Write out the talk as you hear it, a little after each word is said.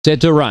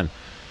Set to run.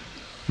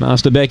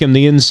 Master Beckham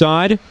the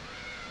inside.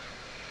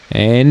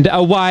 And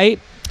away.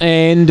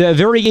 And a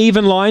very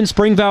even line.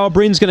 Springvale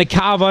Bryn's going to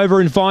carve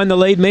over and find the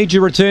lead. Major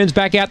Returns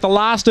back out the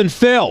last and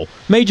fell.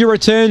 Major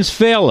Returns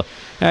fell.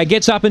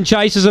 Gets up and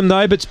chases him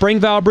though, but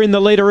Springvale Bryn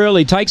the leader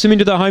early. Takes him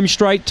into the home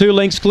straight, 2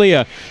 lengths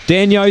clear.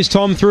 Daniels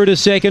Tom through to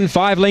second,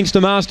 5 lengths to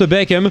Master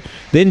Beckham.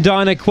 Then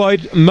Dinah Quote,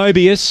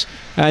 Mobius.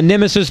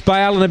 Nemesis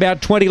Bale and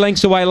about 20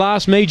 lengths away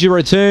last. Major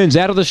Returns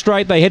out of the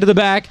straight, they head to the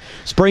back.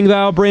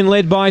 Springvale Bryn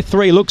led by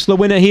 3, looks the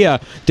winner here.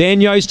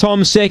 Daniels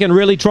Tom second,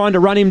 really trying to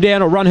run him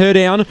down or run her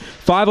down.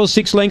 5 or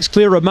 6 lengths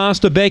clear of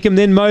Master Beckham,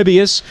 then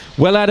Mobius.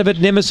 Well out of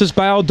it, Nemesis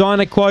Bale,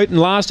 Dinah Quote,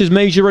 and last is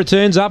Major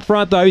Returns. Up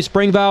front though,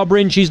 Springvale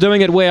Bryn, she's doing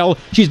it well.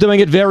 She's doing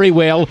it very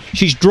well.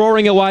 She's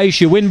drawing away.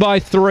 She'll win by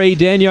 3.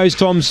 Daniels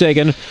Tom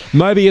second.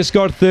 Mobius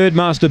got third.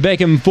 Master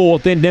Beckham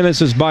fourth. Then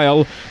Nemesis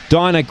Bale.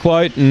 Dinah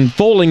Quote. And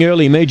falling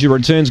early, Major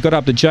Returns got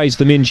up to chase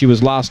them in. She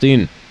was last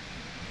in.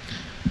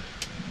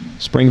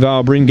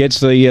 Springvale Bryn gets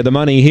the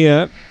money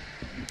here.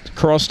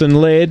 Crossed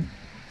and led.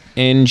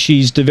 And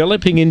she's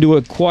developing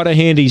into quite a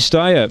handy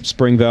stayer,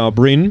 Springvale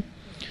Bryn.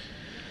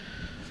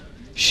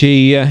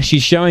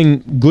 She's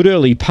showing good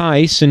early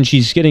pace and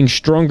she's getting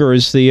stronger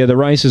as the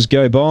races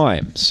go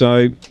by.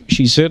 So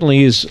she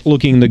certainly is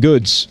looking the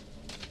goods.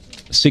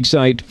 6,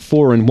 8,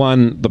 4 and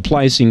 1 the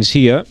placings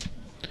here.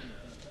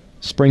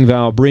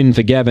 Springvale Bryn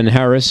for Gavin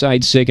Harris.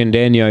 8 second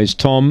Daniels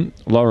Tom.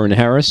 Lauren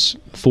Harris.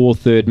 4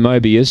 third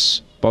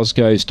Mobius.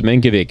 Bosco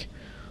Stamenkovic.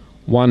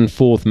 1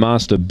 4th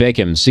Master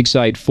Beckham. 6,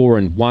 8, 4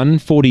 and 1.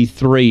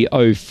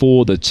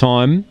 43.04 the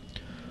time.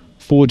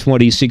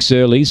 4.26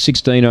 early,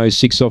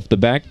 16.06 off the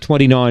back,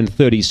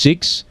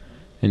 29.36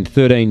 and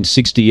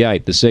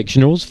 13.68 the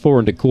sectionals,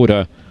 4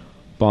 1/4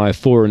 by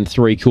 4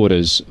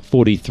 3/4,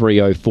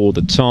 43.04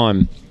 the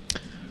time.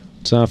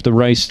 It's after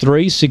race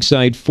 3,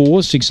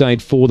 6.84,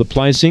 6.84 the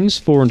placings,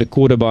 4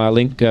 1/4 by a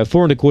link,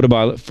 4 1/4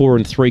 by 4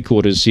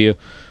 3/4 here.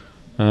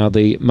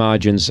 The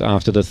margins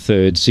after the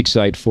third, 6,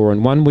 8, 4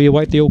 and 1. We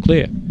await the all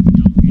clear.